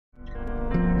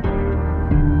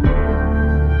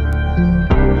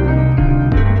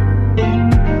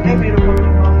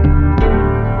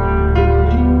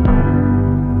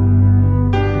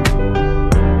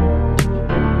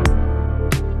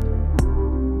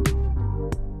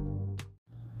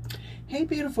Hey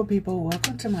beautiful people,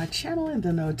 welcome to my channel in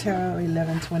the CASHAPP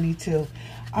 1122.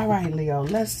 All right, Leo,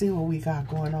 let's see what we got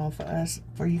going on for us.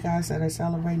 For you guys that are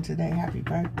celebrating today, happy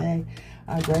birthday.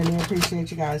 I greatly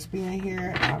appreciate you guys being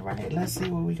here. All right, let's see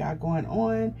what we got going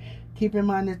on. Keep in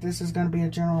mind that this is going to be a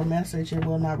general message. It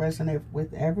will not resonate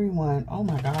with everyone. Oh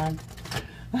my God.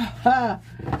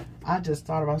 I just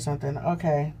thought about something.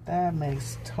 Okay, that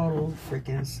makes total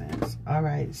freaking sense. All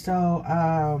right,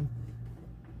 so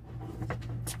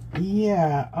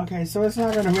yeah, okay, so it's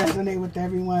not going to resonate with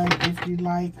everyone. If you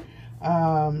like,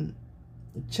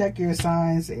 check your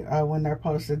signs when they're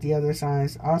posted, the other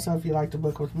signs. Also, if you like to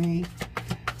book with me,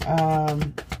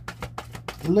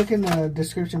 look in the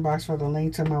description box for the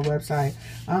link to my website.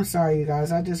 I'm sorry, you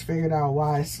guys. I just figured out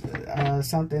why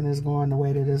something is going the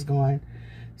way that it's going.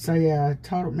 So, yeah,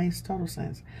 makes total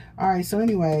sense. All right, so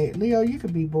anyway, Leo, you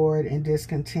could be bored and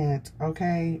discontent,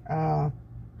 okay?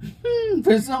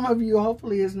 For some of you,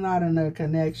 hopefully it's not in a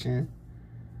connection.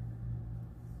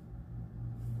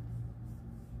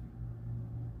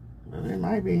 Well, it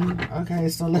might be. Okay,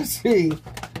 so let's see.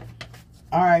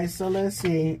 All right, so let's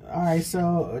see. All right,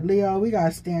 so Leo, we got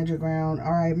to stand your ground.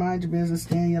 All right, mind your business,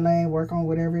 stay in your lane, work on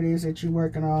whatever it is that you're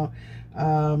working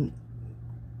on.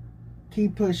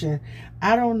 Keep pushing.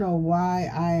 I don't know why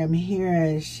I am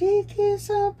hearing she keeps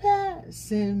on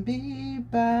passing me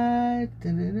by.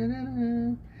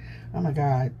 Oh my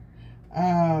God.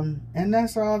 And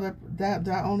that's all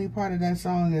that only part of that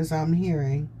song is I'm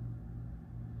hearing.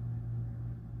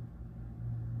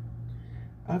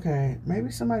 Okay,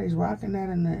 maybe somebody's rocking that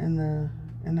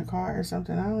in the car or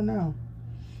something. I don't know.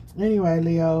 Anyway,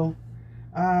 Leo,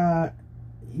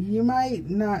 you might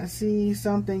not see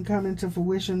something coming to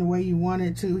fruition the way you want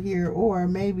it to here, or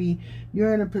maybe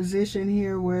you're in a position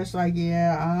here where it's like,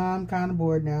 yeah, I'm kind of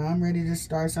bored now. I'm ready to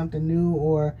start something new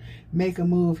or make a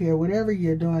move here. Whatever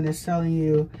you're doing is telling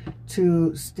you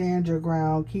to stand your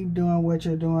ground, keep doing what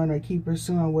you're doing, or keep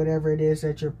pursuing whatever it is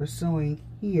that you're pursuing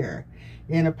here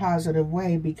in a positive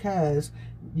way, because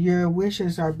your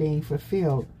wishes are being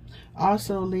fulfilled.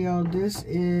 Also, Leo, this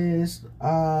is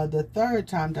the third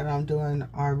time that I'm doing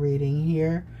our reading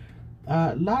here.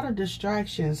 A lot of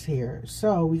distractions here.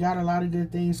 So we got a lot of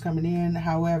good things coming in.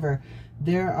 However,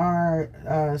 there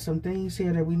are some things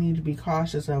here that we need to be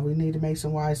cautious of. We need to make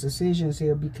some wise decisions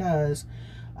here, because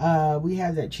we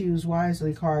had that Choose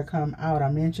Wisely card come out. I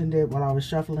mentioned it while I was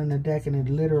shuffling the deck, and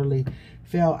it literally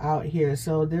fell out here.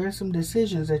 So there are some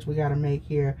decisions that we got to make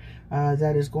here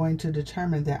that is going to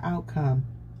determine the outcome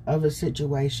of a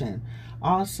situation.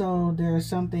 Also, there's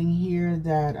something here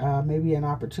that maybe an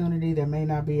opportunity that may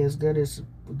not be as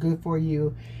good for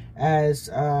you as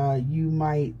you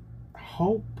might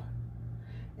hope,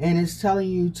 and it's telling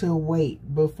you to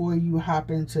wait before you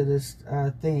hop into this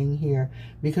thing here,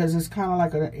 because it's kind of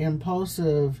like an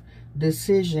impulsive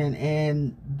decision.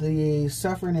 And the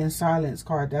Suffering in Silence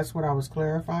card, that's what I was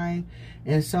clarifying,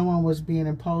 and someone was being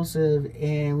impulsive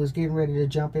and was getting ready to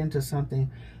jump into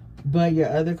something. But your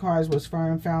other cards was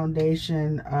Firm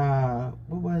Foundation,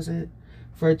 what was it?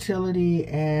 Fertility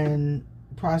and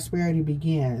Prosperity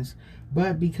Begins.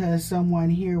 But because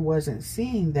someone here wasn't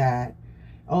seeing that,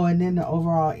 oh, and then the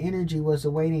overall energy was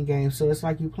a waiting game. So it's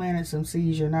like you planted some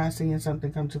seeds, you're not seeing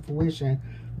something come to fruition,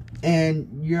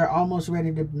 and you're almost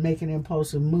ready to make an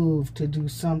impulsive move to do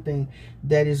something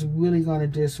that is really going to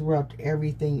disrupt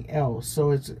everything else.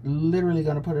 So it's literally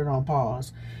going to put it on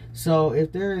pause. So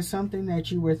if there is something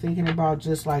that you were thinking about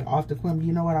just like off the whim,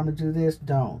 you know what, I'm going to do this,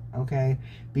 don't, okay?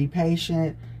 Be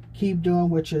patient. Keep doing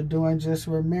what you're doing. Just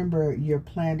remember, you're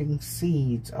planting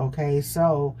seeds, okay?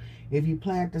 So if you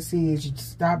plant the seeds, you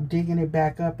stop digging it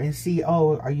back up and see,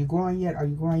 oh, are you growing yet? Are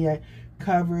you growing yet?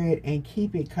 Cover it and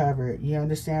keep it covered. You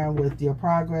understand, with your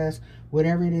progress,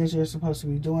 whatever it is you're supposed to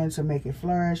be doing to make it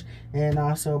flourish, and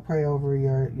also pray over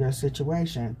your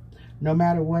situation, no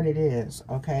matter what it is,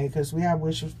 okay? Because we have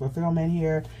wishes fulfillment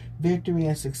here, victory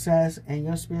and success, and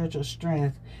your spiritual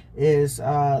strength is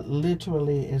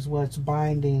literally is what's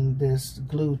binding this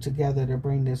glue together to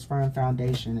bring this firm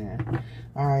foundation in.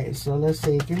 All right, so let's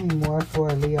see. Give me more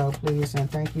for Leo, please, and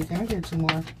thank you. Can I get 2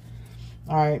 more?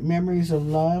 All right, memories of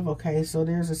love. Okay, so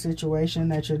there's a situation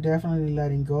that you're definitely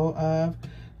letting go of.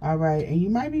 All right, and you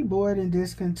might be bored and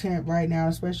discontent right now,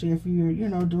 especially if you're, you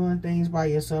know, doing things by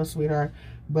yourself, sweetheart.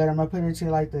 But I'm going to put it to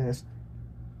you like this.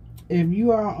 If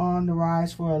you are on the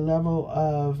rise for a level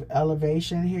of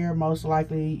elevation here, most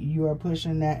likely you are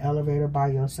pushing that elevator by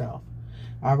yourself.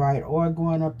 All right, or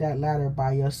going up that ladder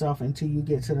by yourself until you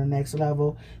get to the next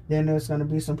level. Then there's going to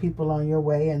be some people on your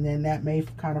way, and then that may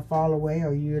kind of fall away,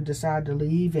 or you decide to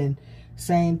leave, and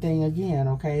same thing again,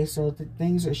 okay? So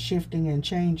things are shifting and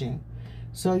changing.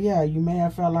 So yeah, you may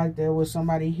have felt like there was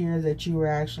somebody here that you were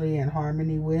actually in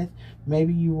harmony with.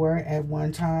 Maybe you were at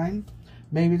one time.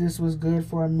 Maybe this was good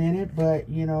for a minute, but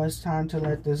you know, it's time to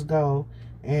let this go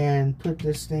and put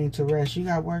this thing to rest. You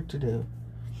got work to do.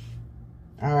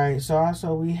 All right, so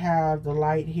also we have the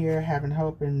light here, having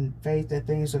hope and faith that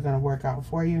things are going to work out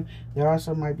for you. There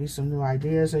also might be some new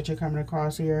ideas that you're coming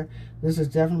across here. This is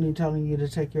definitely telling you to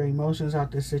take your emotions out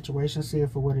this situation, see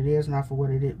it for what it is, not for what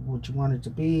you want it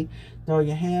to be. Throw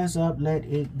your hands up, let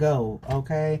it go,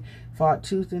 okay? Fought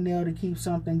tooth and nail to keep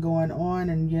something going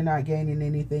on, and you're not gaining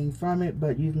anything from it,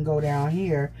 but you can go down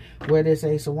here where this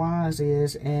Ace of Wands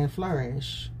is and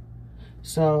flourish.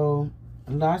 So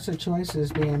lots of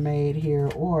choices being made here,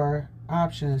 or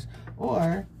options,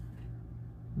 or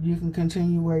you can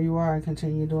continue where you are and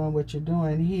continue doing what you're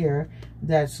doing here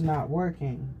that's not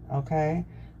working, okay?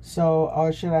 So,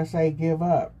 or should I say give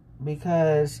up,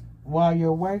 because while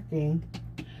you're working,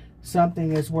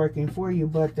 something is working for you,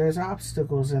 but there's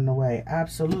obstacles in the way.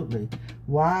 Absolutely.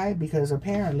 Why? Because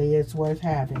apparently it's worth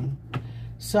having.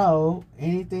 So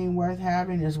anything worth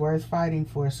having is worth fighting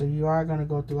for. So you are going to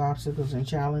go through obstacles and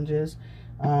challenges.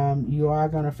 You are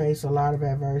going to face a lot of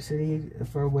adversity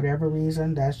for whatever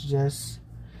reason. That's just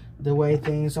the way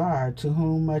things are. To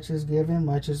whom much is given,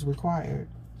 much is required.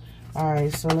 All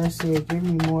right, so let's see. Give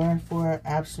me more for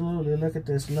absolutely. Look at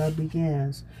this. Love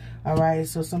begins. All right,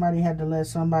 so somebody had to let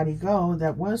somebody go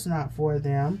that was not for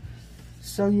them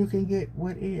so you can get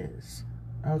what is.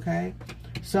 Okay?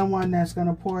 Someone that's going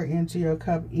to pour into your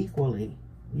cup equally,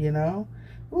 you know?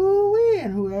 Ooh,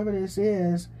 and whoever this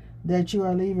is that you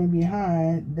are leaving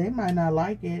behind, they might not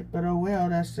like it, but oh well,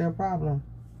 that's their problem.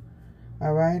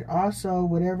 All right? Also,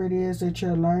 whatever it is that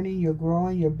you're learning, you're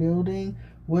growing, you're building,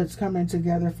 what's coming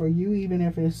together for you, even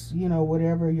if it's, you know,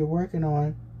 whatever you're working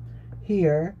on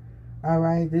here. All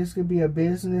right? This could be a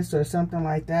business or something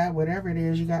like that. Whatever it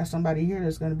is, you got somebody here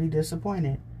that's going to be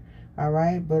disappointed. All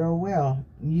right, but oh well,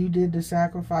 you did the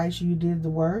sacrifice, you did the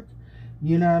work,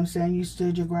 you know what I'm saying, you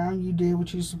stood your ground, you did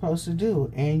what you're supposed to do,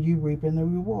 and you reaping the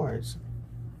rewards.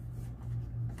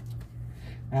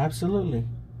 Absolutely.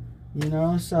 You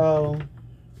know, so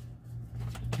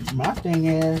my thing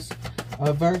is,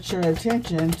 avert your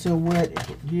attention to what,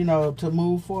 you know, to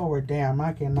move forward. Damn,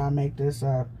 I cannot make this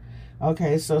up.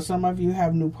 Okay, so some of you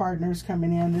have new partners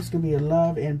coming in. This could be a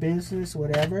love and business,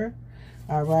 whatever.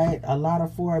 All right, a lot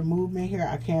of forward movement here.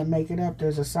 I can't make it up.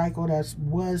 There's a cycle that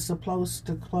was supposed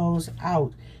to close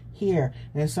out here,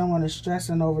 and someone is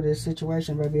stressing over this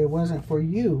situation, baby. It wasn't for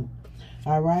you.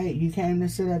 All right, you came to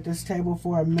sit at this table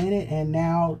for a minute, and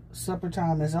now supper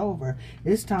time is over.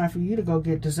 It's time for you to go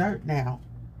get dessert now.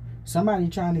 Somebody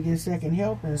trying to get second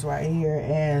helpings right here,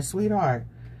 and sweetheart,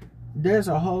 there's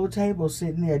a whole table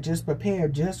sitting there just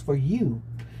prepared just for you.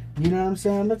 You know what I'm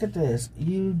saying? Look at this.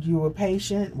 You were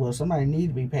patient. Well, somebody need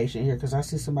to be patient here, because I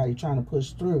see somebody trying to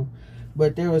push through.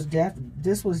 But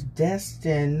this was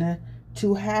destined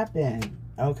to happen.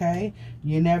 Okay?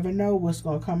 You never know what's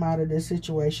going to come out of this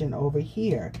situation over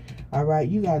here. All right?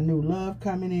 You got new love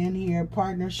coming in here,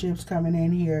 partnerships coming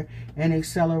in here, and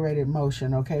accelerated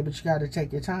motion. Okay? But you got to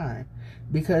take your time.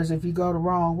 Because if you go the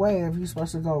wrong way, if you're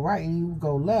supposed to go right and you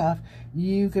go left,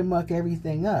 you can muck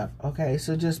everything up. Okay,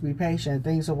 so just be patient.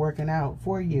 Things are working out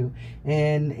for you.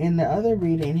 And in the other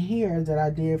reading here that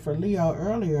I did for Leo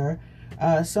earlier,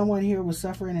 someone here was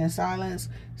suffering in silence,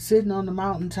 sitting on the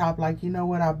mountaintop like, you know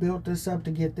what, I built this up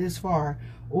to get this far.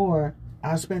 Or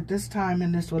I spent this time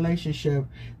in this relationship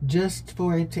just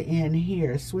for it to end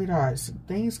here. Sweethearts,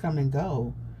 things come and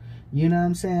go. You know what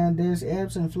I'm saying? There's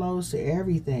ebbs and flows to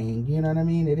everything. You know what I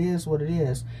mean? It is what it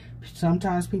is.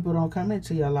 Sometimes people don't come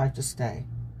into your life to stay.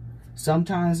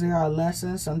 Sometimes there are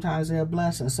lessons. Sometimes they're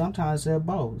blessings. Sometimes they're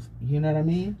both. You know what I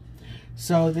mean?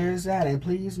 So there's that. And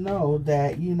please know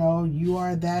that, you know, you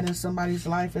are that in somebody's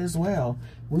life as well.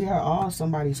 We are all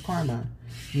somebody's karma.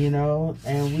 You know,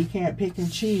 and we can't pick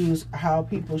and choose how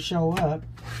people show up.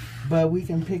 But we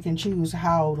can pick and choose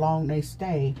how long they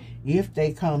stay, if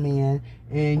they come in,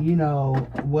 and, you know,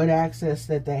 what access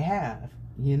that they have,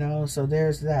 you know. So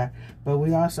there's that. But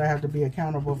we also have to be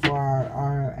accountable for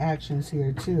our actions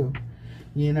here, too,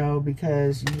 you know,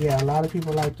 because, yeah, a lot of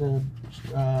people like to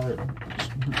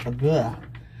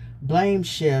blame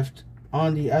shift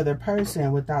on the other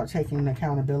person without taking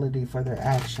accountability for their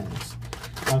actions.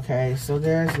 Okay, so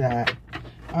there's that.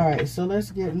 All right, so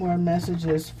let's get more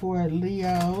messages for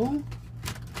Leo.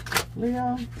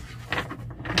 Leo?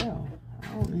 Hell, I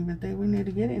don't even think we need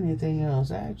to get anything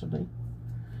else, actually.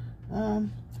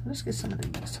 Let's get some of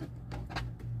these.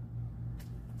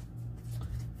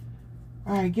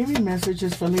 All right, give me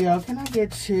messages for Leo. Can I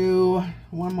get to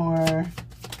one more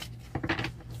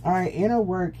All right, inner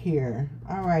work here.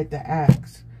 All right, the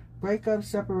Axe. Breakup,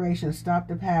 separation, stop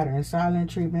the pattern, silent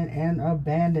treatment, and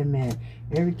abandonment.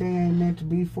 Everything ain't meant to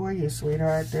be for you,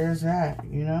 sweetheart. There's that,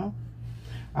 you know.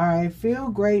 All right, feel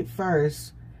great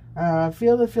first.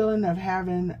 Feel the feeling of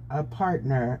having a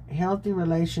partner, healthy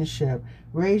relationship.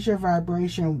 Raise your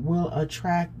vibration, will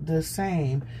attract the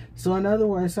same. So in other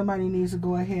words, somebody needs to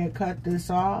go ahead, cut this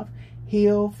off,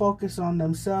 heal, focus on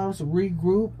themselves,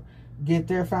 regroup, get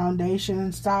their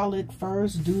foundation solid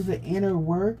first, do the inner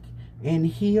work and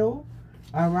heal,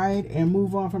 all right, and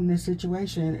move on from this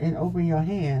situation and open your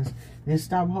hands and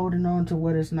stop holding on to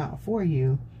what is not for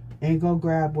you and go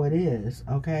grab what is,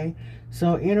 okay?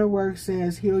 So inner work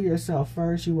says heal yourself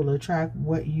first. You will attract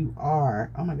what you are.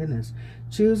 Oh my goodness.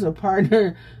 Choose a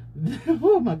partner.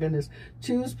 Oh my goodness.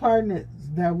 Choose partners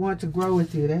that want to grow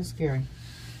with you. That's scary.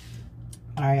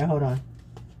 All right, hold on.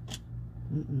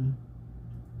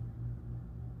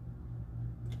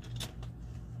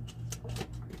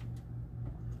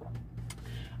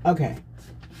 Okay.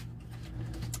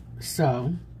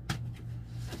 So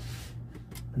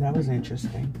that was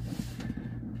interesting.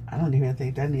 I don't even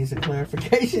think that needs a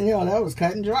clarification. You know, that was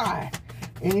cut and dry.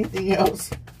 Anything else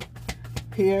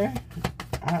here?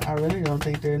 I really don't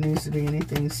think there needs to be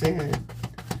anything said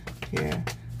here.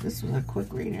 This was a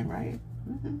quick reading, right?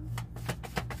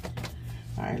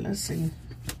 All right, let's see.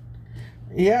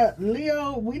 Yeah,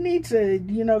 Leo, we need to,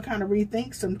 you know, kind of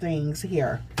rethink some things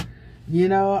here. You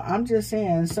know, I'm just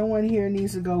saying, someone here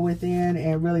needs to go within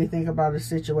and really think about a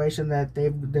situation that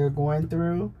they're going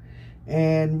through.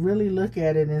 And really look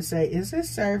at it and say, is this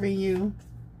serving you?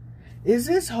 Is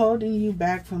this holding you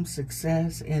back from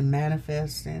success and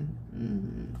manifesting?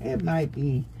 It might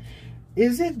be.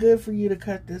 Is it good for you to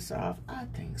cut this off? I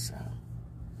think so.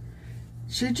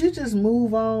 Should you just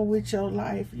move on with your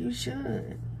life? You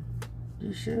should.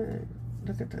 You should.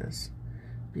 Look at this.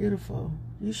 Beautiful.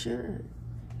 You should.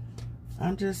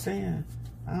 I'm just saying.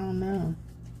 I don't know.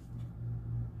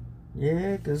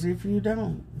 Yeah, because if you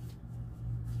don't,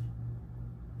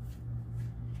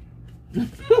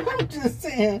 I'm just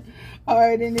saying. All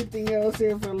right, anything else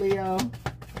here for Leo?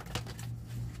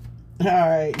 All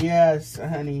right, yes,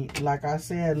 honey. Like I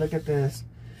said, look at this.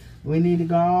 We need to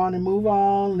go on and move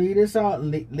on. Lead us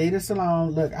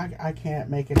along. Look, I can't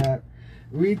make it up.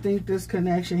 Rethink this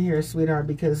connection here, sweetheart,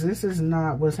 because this is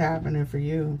not what's happening for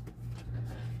you.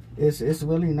 It's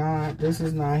really not. This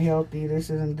is not healthy. This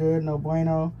isn't good. No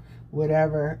bueno.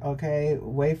 Whatever. Okay.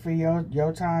 Wait for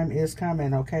your time is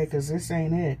coming. Okay, because this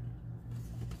ain't it.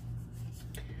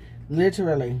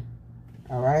 Literally.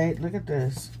 All right. Look at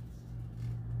this.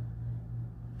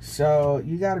 So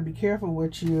you got to be careful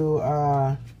what you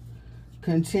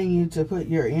continue to put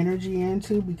your energy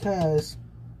into, because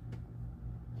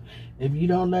if you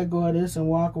don't let go of this and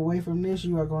walk away from this,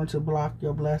 you are going to block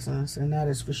your blessings, and that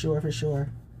is for sure, for sure.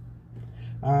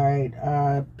 All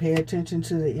right, pay attention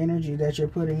to the energy that you're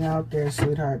putting out there,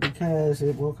 sweetheart, because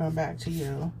it will come back to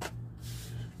you.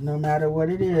 No matter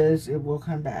what it is, it will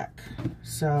come back.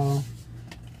 So,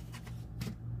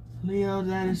 Leo,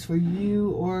 that is for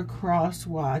you or cross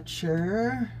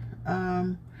watcher.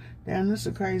 Damn, this is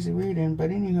a crazy reading, but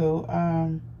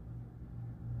anywho,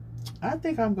 I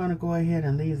think I'm going to go ahead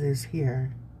and leave this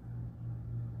here.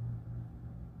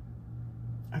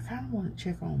 I kind of want to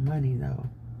check on money, though.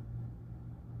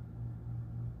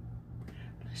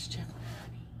 Let's check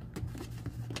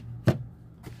on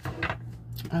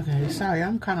money. Okay, sorry,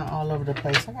 I'm kind of all over the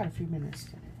place. I got a few minutes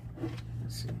today.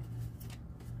 Let's see.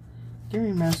 Give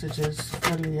me messages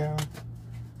for Leo.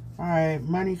 Alright,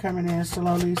 money coming in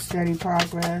slowly, steady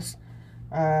progress.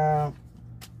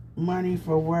 Money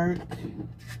for work.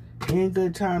 In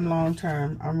good time, long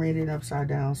term. I'm reading upside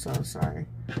down, so sorry.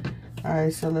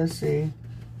 Alright, so let's see.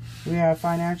 We have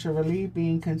financial relief,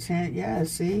 being content. Yeah,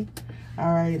 see?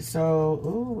 Alright, so,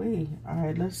 ooh-wee.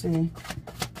 Alright, let's see.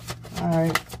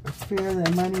 Alright, fear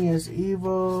that money is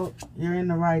evil. You're in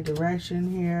the right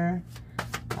direction here.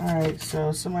 Alright,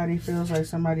 so somebody feels like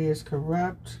somebody is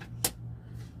corrupt.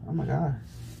 Oh my God.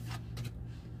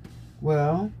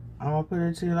 Well, I'm going to put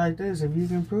it to you like this. If you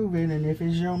can prove it, and if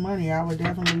it's your money, I would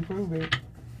definitely prove it.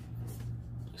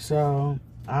 So,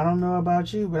 I don't know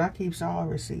about you, but I keep all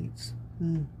receipts.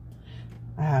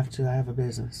 I have to. I have a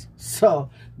business. So,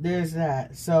 there's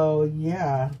that. So,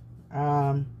 yeah.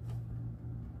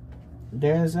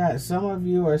 There's that. Some of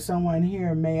you or someone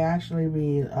here may actually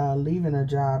be leaving a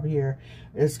job here.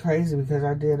 It's crazy because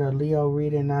I did a Leo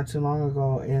reading not too long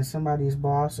ago, and somebody's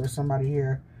boss or somebody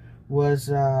here was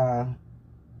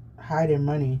hiding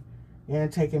money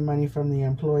and taking money from the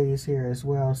employees here as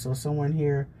well. So someone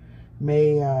here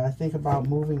may think about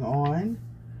moving on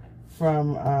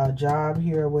from a job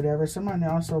here or whatever. Somebody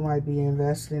also might be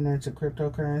investing into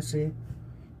cryptocurrency.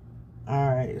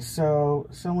 All right, so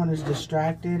someone is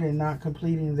distracted and not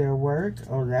completing their work.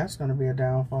 Oh, that's going to be a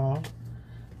downfall.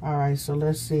 All right, so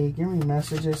let's see. Give me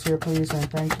messages here, please, and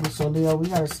thank you. So, Leo, we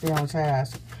got to stay on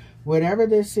task. Whatever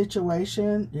this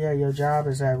situation, yeah, your job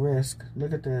is at risk.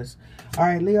 Look at this. All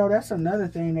right, Leo, that's another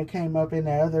thing that came up in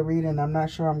the other reading. I'm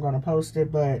not sure I'm going to post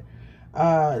it, but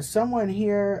someone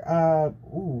here,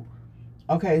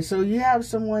 okay, so you have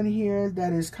someone here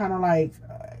that is kind of like,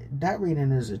 that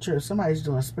reading is a trip. Somebody's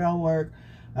doing spell work,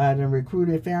 then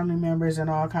recruited family members and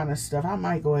all kind of stuff. I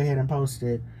might go ahead and post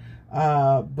it.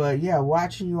 But yeah,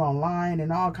 watching you online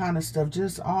and all kind of stuff,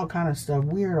 just all kind of stuff,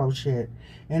 weirdo shit.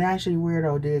 And actually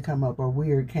weirdo did come up, or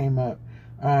weird came up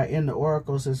in the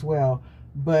oracles as well.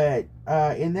 But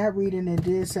in that reading, it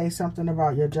did say something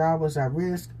about your job was at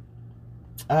risk.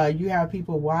 You have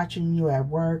people watching you at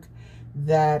work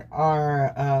that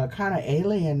are kind of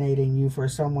alienating you for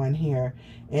someone here,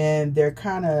 and they're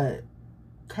kind of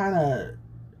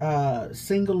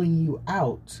singling you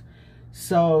out.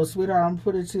 So, sweetheart, I'm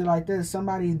put it to you like this.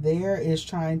 Somebody there is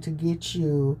trying to get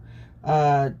you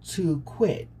to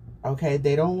quit. Okay,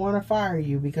 they don't want to fire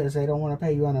you because they don't want to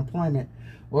pay you unemployment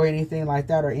or anything like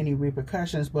that, or any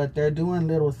repercussions, but they're doing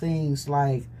little things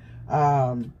like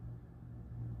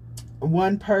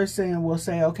one person will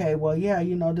say, okay, well, yeah,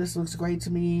 you know, this looks great to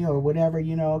me or whatever,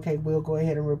 you know, okay, we'll go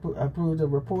ahead and approve the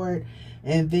report.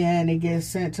 And then it gets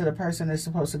sent to the person it's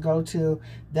supposed to go to.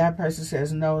 That person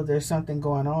says, no, there's something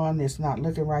going on. It's not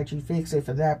looking right. You fix it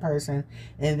for that person.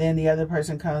 And then the other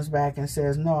person comes back and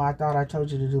says, no, I thought I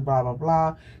told you to do blah, blah,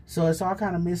 blah. So it's all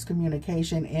kind of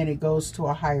miscommunication, and it goes to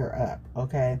a higher up,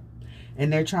 okay?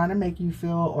 And they're trying to make you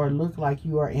feel or look like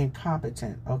you are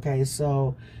incompetent, okay?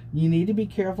 So you need to be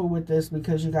careful with this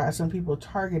because you got some people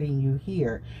targeting you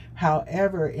here.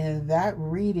 However, in that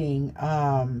reading,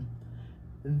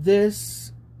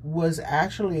 this was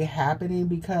actually happening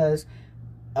because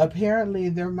apparently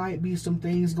there might be some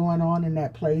things going on in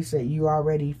that place that you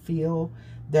already feel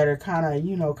that are kind of,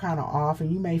 you know, kind of off.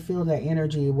 And you may feel that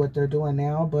energy, what they're doing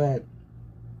now, but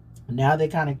now they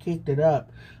kind of kicked it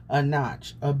up a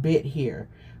notch, a bit here.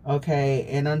 Okay,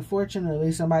 and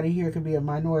unfortunately, somebody here could be a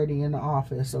minority in the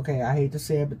office. Okay, I hate to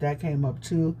say it, but that came up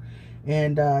too.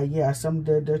 And yeah,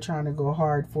 they're trying to go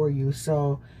hard for you.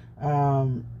 So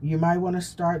you might want to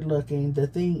start looking. The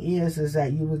thing is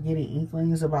that you were getting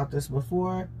inklings about this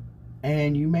before,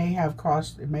 and it may have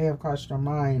crossed your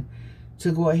mind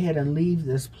to go ahead and leave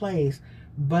this place.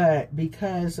 But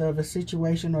because of a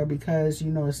situation, or because,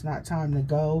 you know, it's not time to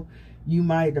go, you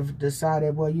might have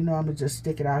decided, well, you know, I'm going to just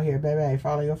stick it out here, baby.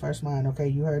 Follow your first mind, okay?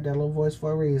 You heard that little voice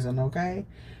for a reason, okay?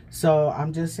 So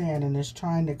I'm just saying, and it's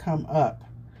trying to come up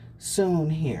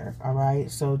soon here, all right?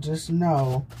 So just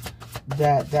know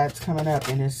that that's coming up,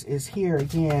 and it's here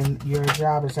again. Your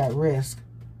job is at risk.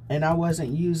 And I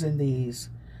wasn't using these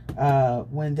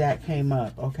when that came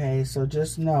up, okay? So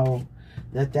just know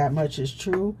that that much is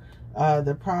true.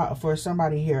 For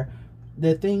somebody here,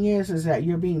 the thing is that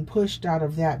you're being pushed out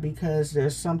of that because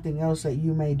there's something else that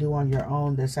you may do on your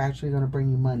own that's actually going to bring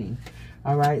you money.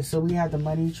 All right, so we have the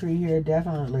money tree here,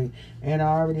 definitely. And I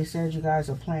already said you guys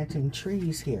are planting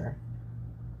trees here.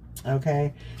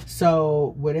 Okay,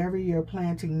 so whatever you're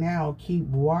planting now, keep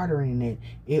watering it.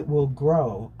 It will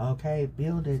grow. Okay,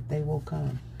 build it, they will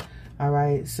come. All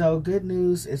right, so good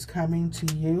news is coming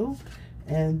to you.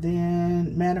 And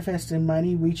then manifesting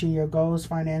money, reaching your goals,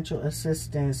 financial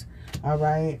assistance. All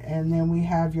right. And then we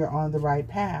have you're on the right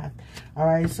path. All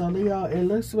right. So Leo, it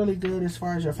looks really good as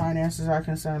far as your finances are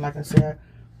concerned. Like I said,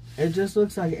 it just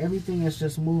looks like everything is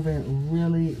just moving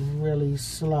really, really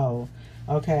slow.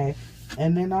 Okay.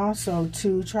 And then also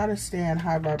to try to stay in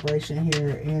high vibration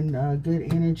here and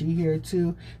good energy here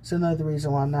too. It's another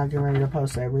reason why I'm not getting ready to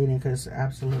post that reading, because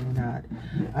absolutely not.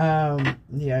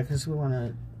 Yeah, because we want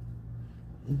to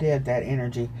dead that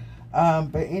energy.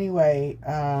 But anyway,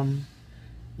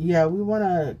 yeah, we want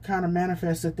to kind of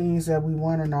manifest the things that we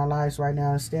want in our lives right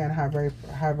now and stay in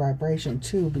high vibration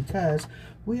too, because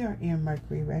we are in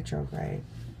Mercury retrograde.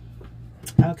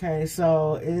 Okay,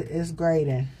 so it's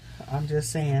grading. I'm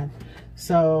just saying.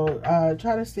 So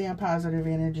try to stay in positive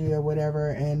energy or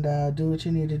whatever, and do what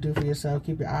you need to do for yourself.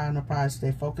 Keep your eye on the prize.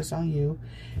 Stay focused on you,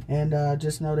 and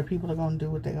just know that people are going to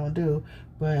do what they're going to do,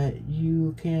 but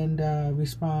you can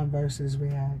respond versus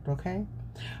react. Okay.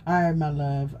 All right, my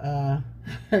love.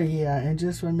 Yeah, and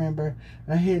just remember,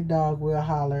 a hit dog will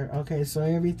holler. Okay, so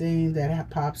everything that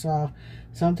pops off,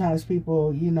 sometimes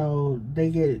people, you know, they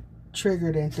get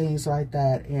triggered and things like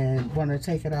that and want to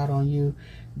take it out on you,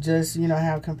 just, you know,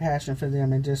 have compassion for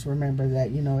them and just remember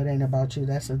that, you know, it ain't about you.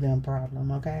 That's a them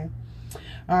problem, okay?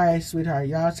 All right, sweetheart.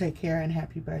 Y'all take care and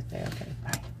happy birthday, okay?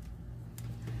 Bye.